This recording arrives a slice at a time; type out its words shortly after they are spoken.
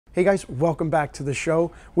Hey guys, welcome back to the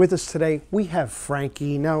show. With us today, we have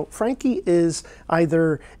Frankie. Now, Frankie is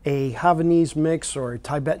either a Havanese mix or a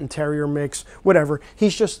Tibetan Terrier mix, whatever.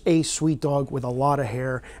 He's just a sweet dog with a lot of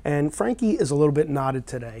hair, and Frankie is a little bit knotted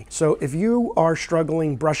today. So if you are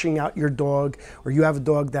struggling brushing out your dog, or you have a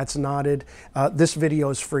dog that's knotted, this video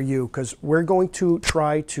is for you, because we're going to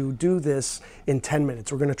try to do this in 10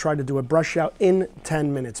 minutes. We're going to try to do a brush out in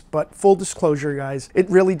 10 minutes. But full disclosure, guys, it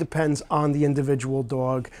really depends on the individual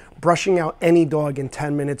dog. Brushing out any dog in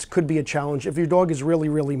 10 minutes could be a challenge. If your dog is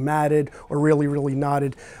really matted or really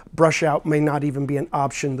knotted, brush out may not even be an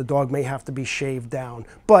option. The dog may have to be shaved down.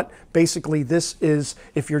 But basically, this is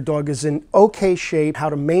if your dog is in okay shape, how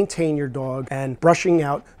to maintain your dog, and brushing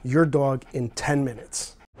out your dog in 10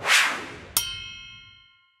 minutes.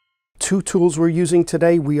 Two tools we're using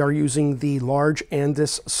today. We are using the large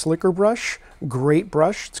Andis slicker brush. Great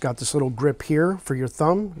brush. It's got this little grip here for your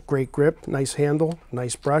thumb. Great grip, nice handle,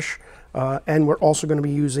 nice brush. And we're also going to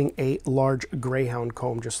be using a large greyhound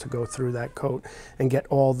comb just to go through that coat and get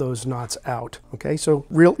all those knots out. Okay, so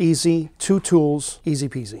real easy, two tools, easy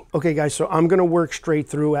peasy. Okay guys, so I'm going to work straight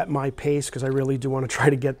through at my pace because I really do want to try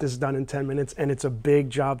to get this done in 10 minutes, and it's a big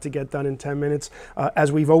job to get done in 10 minutes.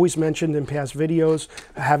 As we've always mentioned in past videos,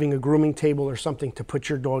 having a grooming table or something to put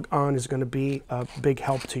your dog on is going to be a big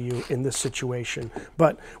help to you in this situation.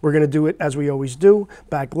 But we're going to do it as we always do: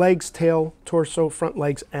 back legs, tail, torso, front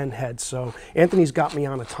legs, and head. So Anthony's got me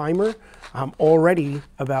on a timer. I'm already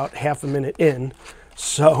about half a minute in.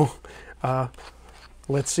 So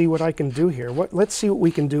let's see what I can do here. Let's see what we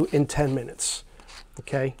can do in 10 minutes.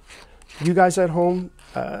 Okay, you guys at home,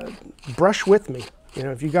 brush with me. You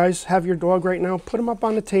know, if you guys have your dog right now, put him up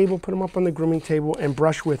on the table, put him up on the grooming table, and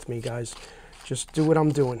brush with me, guys. Just do what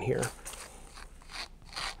I'm doing here.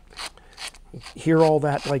 Hear all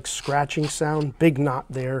that like scratching sound? Big knot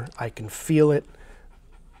there. I can feel it.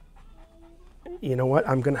 You know what?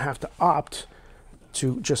 I'm going to have to opt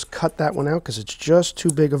to just cut that one out because it's just too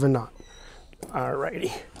big of a knot.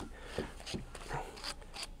 Alrighty.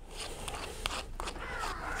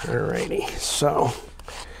 Alrighty. So,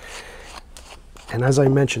 and as I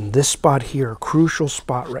mentioned, this spot here, crucial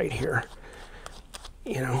spot right here.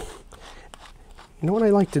 You know what I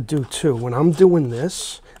like to do too? When I'm doing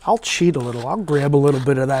this, I'll cheat a little. I'll grab a little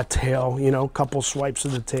bit of that tail, you know, a couple swipes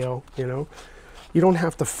of the tail, you know. You don't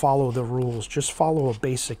have to follow the rules. Just follow a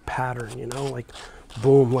basic pattern, you know, like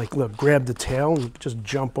boom, like look, grab the tail and just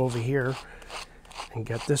jump over here and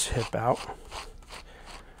get this hip out.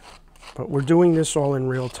 But we're doing this all in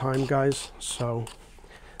real time, guys. So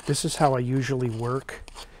this is how I usually work.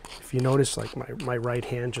 If you notice, like my right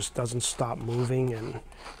hand just doesn't stop moving, and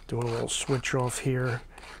doing a little switch off here,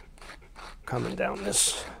 coming down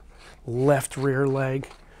this left rear leg.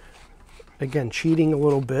 Again, cheating a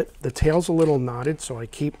little bit. The tail's a little knotted, so I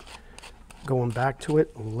keep going back to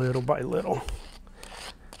it little by little.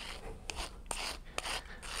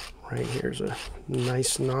 Right here's a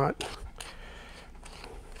nice knot.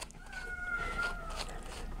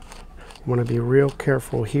 You want to be real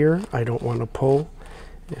careful here. I don't want to pull.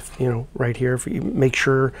 If you know, right here, if you make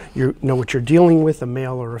sure you know what you're dealing with, a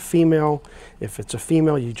male or a female. If it's a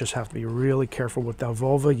female, you just have to be really careful with that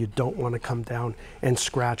vulva. You don't want to come down and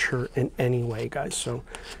scratch her in any way, guys. So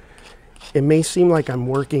it may seem like I'm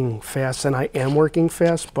working fast, and I am working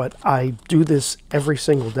fast, but I do this every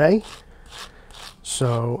single day.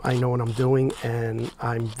 So I know what I'm doing, and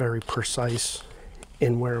I'm very precise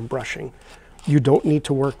in where I'm brushing. You don't need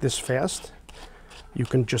to work this fast. You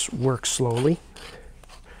can just work slowly.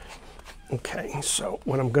 Okay, so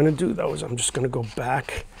what I'm going to do, though, is I'm just going to go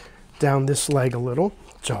back down this leg a little.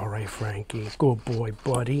 It's all right, Frankie. Good boy,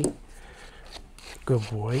 buddy. Good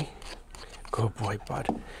boy. Good boy,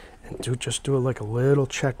 bud. And just do it like a little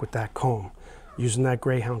check with that comb, using that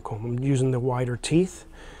greyhound comb. I'm using the wider teeth.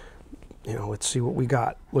 You know, let's see what we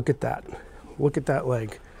got. Look at that. Look at that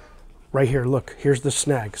leg. Right here, look. Here's the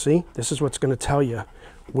snag. See? This is what's going to tell you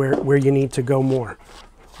where you need to go more.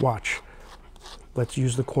 Watch. Let's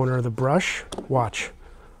use the corner of the brush. Watch.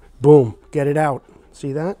 Boom. Get it out.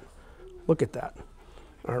 See that? Look at that.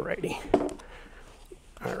 Alrighty.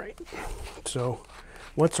 Alright. So,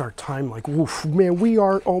 what's our time like? Oof, man, we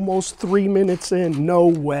are almost 3 minutes in. No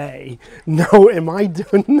way. No, am I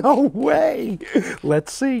doing? No way.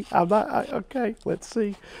 Let's see. Okay, let's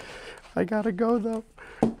see. I gotta go, though.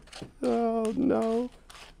 Oh, no.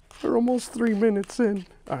 We're almost 3 minutes in.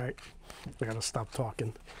 Alright. I gotta stop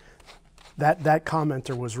talking. That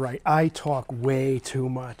commenter was right. I talk way too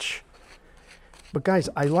much. But guys,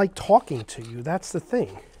 I like talking to you. That's the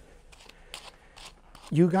thing.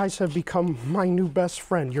 You guys have become my new best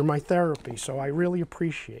friend. You're my therapy, so I really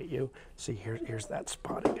appreciate you. See, here's that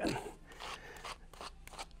spot again.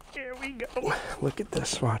 Here we go. Look at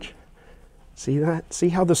this, watch. See that? See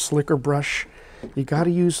how the slicker brush, you gotta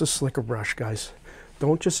use the slicker brush, guys.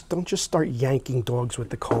 Don't just start yanking dogs with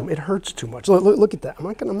the comb. It hurts too much. Look at that.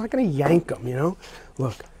 I'm not gonna yank them, you know?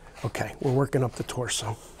 Look, okay, we're working up the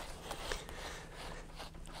torso.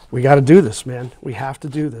 We gotta do this, man. We have to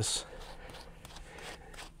do this.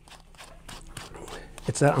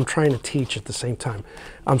 It's that I'm trying to teach at the same time.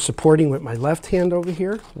 I'm supporting with my left hand over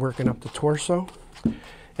here, working up the torso.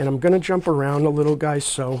 And I'm gonna jump around a little, guys,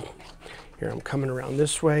 so here I'm coming around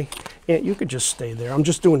this way. And you could just stay there. I'm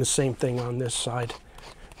just doing the same thing on this side.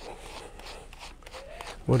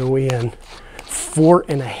 What are we in?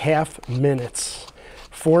 4.5 minutes.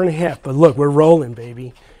 4.5, but look, we're rolling,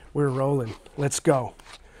 baby. We're rolling. Let's go.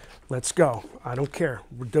 Let's go. I don't care.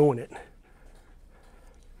 We're doing it.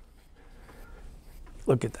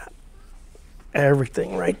 Look at that.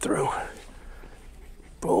 Everything right through.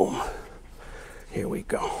 Boom. Here we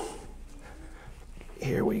go.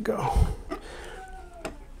 Here we go.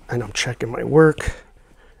 And I'm checking my work.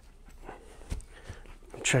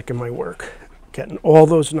 I'm checking my work. Getting all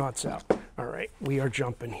those knots out. All right, we are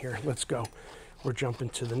jumping here. Let's go. We're jumping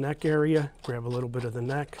to the neck area. Grab a little bit of the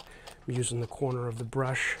neck. I'm using the corner of the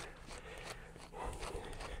brush.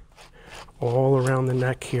 All around the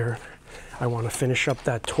neck here. I want to finish up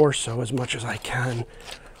that torso as much as I can.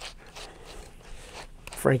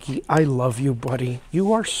 Frankie, I love you, buddy.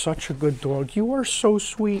 You are such a good dog. You are so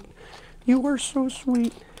sweet. You are so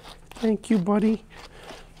sweet. Thank you, buddy.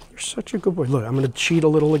 You're such a good boy. Look, I'm going to cheat a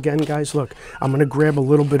little again, guys. Look, I'm going to grab a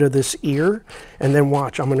little bit of this ear, and then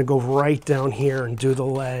watch. I'm going to go right down here and do the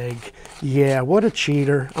leg. Yeah, what a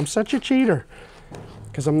cheater. I'm such a cheater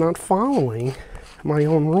because I'm not following my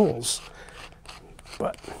own rules.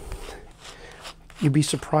 But you'd be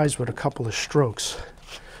surprised what a couple of strokes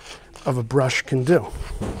of a brush can do.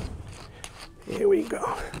 Here we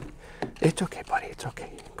go. It's okay, buddy. It's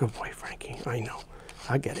okay. Good boy, Frankie. I know.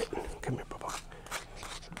 I get it. Come here, Bubba.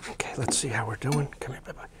 Okay, let's see how we're doing. Come here,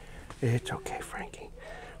 Bubba. It's okay, Frankie.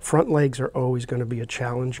 Front legs are always going to be a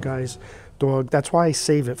challenge, guys. Dog, that's why I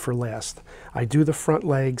save it for last. I do the front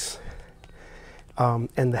legs and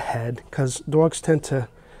the head because dogs tend to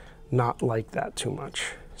not like that too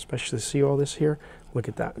much. Especially, see all this here? Look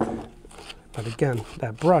at that. But again,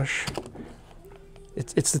 that brush,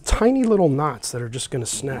 it's the tiny little knots that are just going to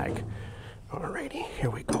snag. Alrighty, here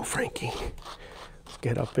we go, Frankie.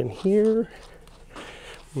 Get up in here.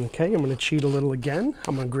 Okay, I'm going to cheat a little again.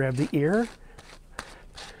 I'm going to grab the ear.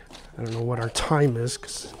 I don't know what our time is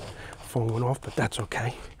because the phone went off, but that's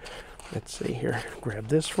okay. Let's see here. Grab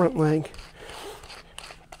this front leg.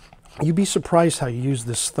 You'd be surprised how you use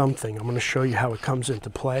this thumb thing. I'm going to show you how it comes into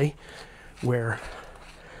play where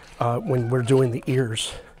when we're doing the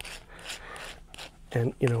ears.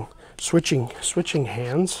 And, you know, switching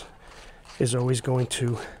hands is always going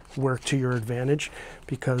to work to your advantage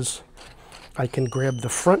because I can grab the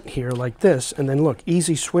front here like this and then look,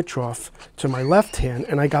 easy switch off to my left hand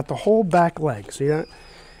and I got the whole back leg. See that?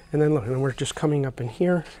 And then look, and we're just coming up in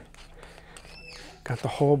here. Got the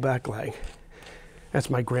whole back leg. That's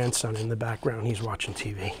my grandson in the background. He's watching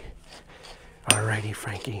TV. Alrighty,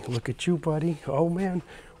 Frankie. Look at you, buddy. Oh, man.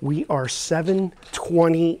 We are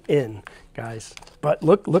 7:20 in, guys. But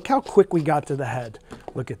look how quick we got to the head.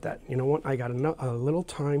 Look at that. You know what? I got a little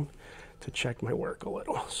time to check my work a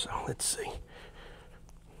little. So let's see.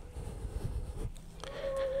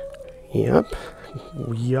 Yep.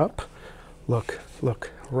 Yep. Look.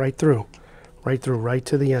 Right through. Right through. Right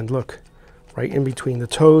to the end. Look. Right in between the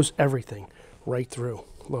toes. Everything. Right through.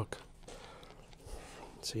 Look.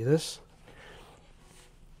 See this?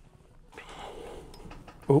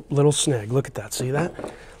 Oh, little snag. Look at that. See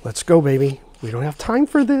that? Let's go, baby. We don't have time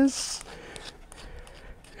for this.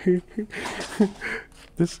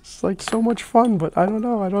 This is like so much fun, but I don't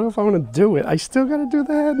know. I don't know if I want to do it. I still got to do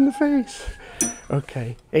the head and the face.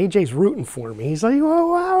 Okay. AJ's rooting for me. He's like, whoa,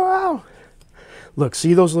 wow, wow. Look,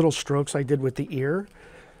 see those little strokes I did with the ear?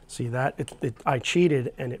 See that? I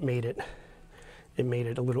cheated and it made it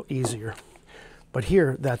a little easier. But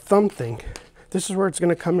here, that thumb thing, this is where it's going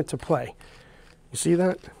to come into play. You see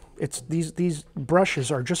that? It's these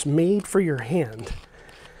brushes are just made for your hand.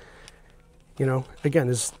 You know, again,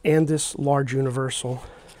 this Andis large universal.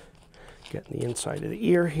 Getting the inside of the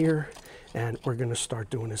ear here, and we're going to start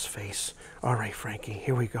doing his face. All right, Frankie,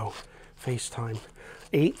 here we go. FaceTime.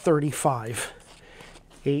 8:35.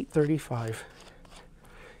 8:35.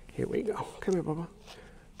 Here we go. Come here, Bubba.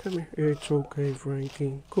 Come here. It's okay,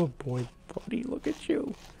 Frankie. Good boy, buddy. Look at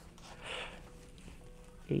you.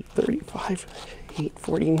 835,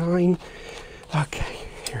 849. Okay,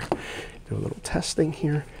 here, do a little testing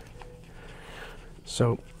here.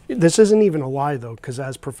 So this isn't even a lie though, because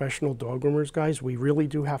as professional dog groomers, guys, we really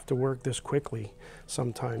do have to work this quickly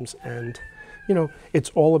sometimes. And, you know, it's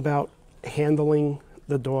all about handling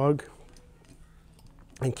the dog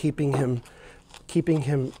and keeping him,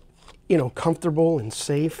 you know, comfortable and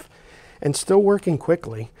safe and still working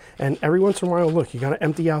quickly. And every once in a while, look, you got to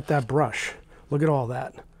empty out that brush. Look at all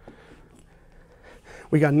that.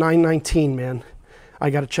 We got 919, man. I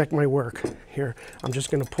got to check my work here. I'm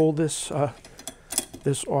just going to pull this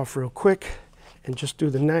this off real quick and just do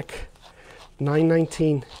the neck.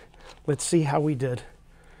 919. Let's see how we did.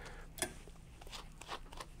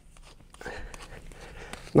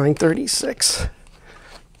 936.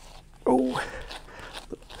 Oh,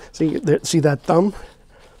 see that thumb?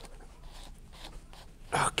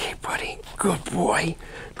 Okay, buddy. Good boy.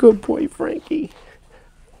 Good boy, Frankie.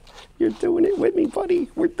 You're doing it with me, buddy.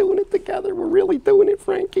 We're doing it together. We're really doing it,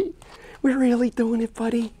 Frankie. We're really doing it,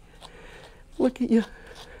 buddy. Look at you.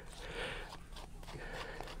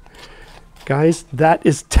 Guys, that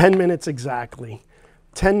is 10 minutes exactly.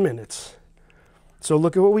 10 minutes. So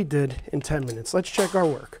look at what we did in 10 minutes. Let's check our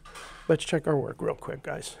work. Let's check our work real quick,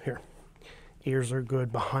 guys. Here. Ears are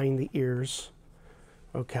good. Behind the ears.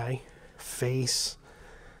 Okay. Face.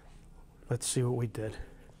 Let's see what we did.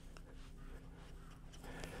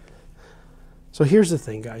 So here's the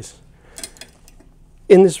thing, guys.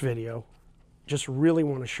 In this video, just really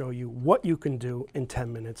want to show you what you can do in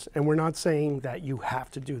 10 minutes. And we're not saying that you have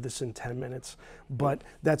to do this in 10 minutes, but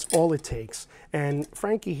that's all it takes. And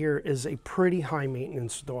Frankie here is a pretty high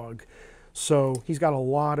maintenance dog. So he's got a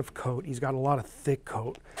lot of coat. He's got a lot of thick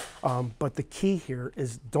coat. But the key here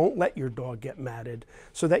is don't let your dog get matted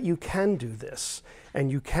so that you can do this and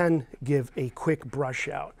you can give a quick brush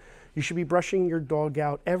out. You should be brushing your dog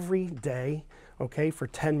out every day, okay, for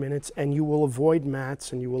 10 minutes, and you will avoid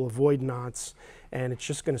mats and you will avoid knots, and it's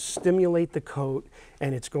just going to stimulate the coat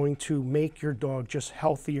and it's going to make your dog just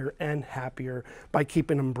healthier and happier by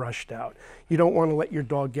keeping them brushed out. You don't want to let your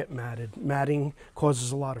dog get matted. Matting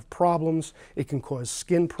causes a lot of problems. It can cause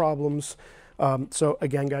skin problems. So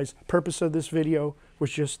again, guys, purpose of this video was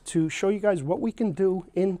just to show you guys what we can do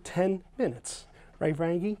in 10 minutes. Right,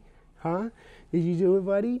 Frankie? Huh? Did you do it,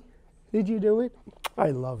 buddy? Did you do it? I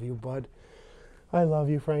love you, bud. I love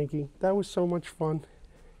you, Frankie. That was so much fun.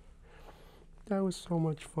 That was so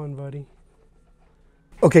much fun, buddy.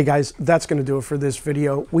 Okay, guys, that's going to do it for this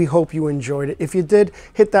video. We hope you enjoyed it. If you did,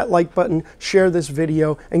 hit that like button, share this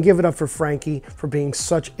video, and give it up for Frankie for being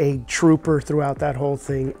such a trooper throughout that whole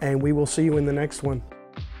thing. And we will see you in the next one.